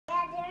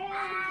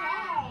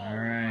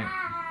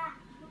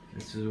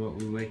This is what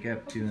we wake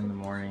up to in the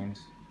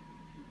mornings.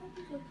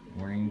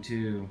 Morning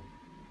 2.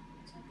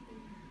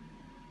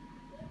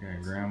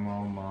 Got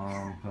grandma,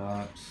 mom,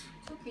 pups,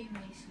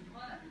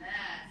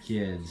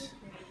 kids.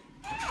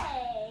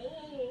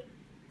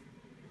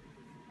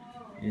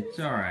 It's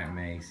alright,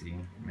 Macy.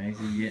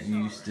 Macy's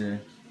getting used to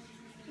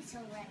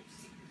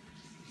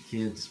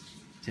kids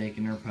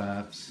taking her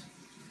pups.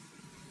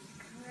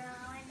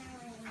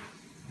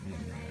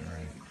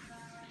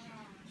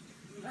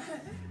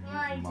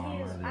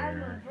 Mama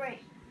there.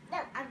 No,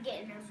 I'm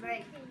getting a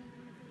break.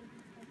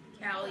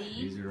 Callie.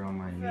 These are all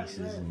my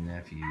nieces and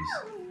nephews.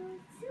 Oh,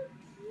 so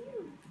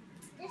cute.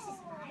 This is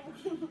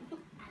mine.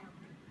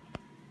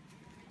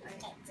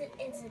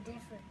 It's a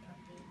different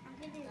puppy. I'm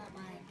gonna do that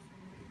mine.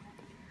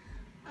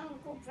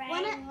 Uncle Brian.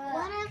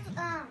 One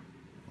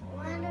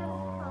of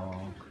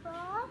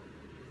crawl.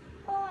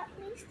 Or at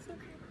least you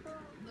can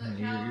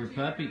crawl. Your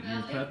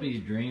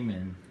puppy's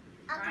dreaming.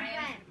 Uncle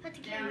Brian, put the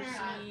camera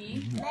on.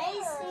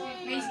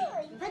 Macy.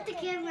 Put the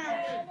camera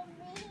on.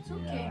 It's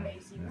okay,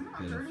 Macy. We're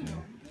not hurting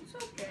him. It's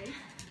okay.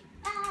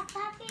 Ah,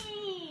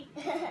 puppy.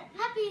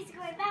 Puppy's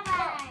going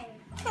bye-bye.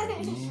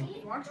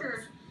 Watch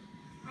yours.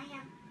 I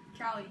am.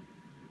 Callie.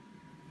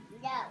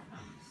 No.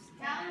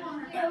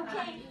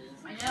 Okay.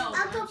 I know.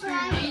 Uncle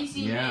Brian.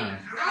 Macy. Yeah.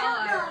 I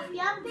don't know if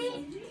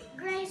Yuppie,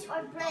 Grace,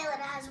 or Braylon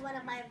has one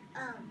of my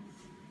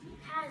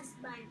has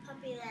my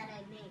puppy that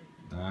I named.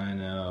 I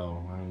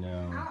know. I don't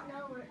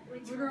know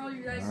which What are all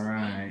you guys'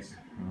 Alright. names?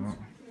 Well,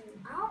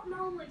 I don't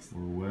know which.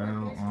 we're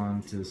well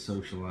on to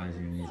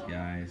socializing these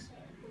guys.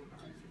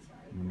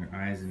 When their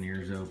eyes and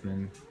ears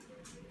open,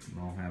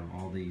 they'll have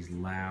all these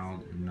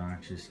loud,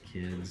 obnoxious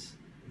kids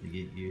to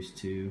get used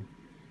to.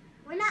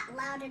 We're not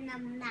loud and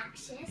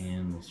obnoxious.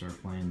 And we'll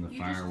start playing the You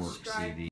just fireworks described CD.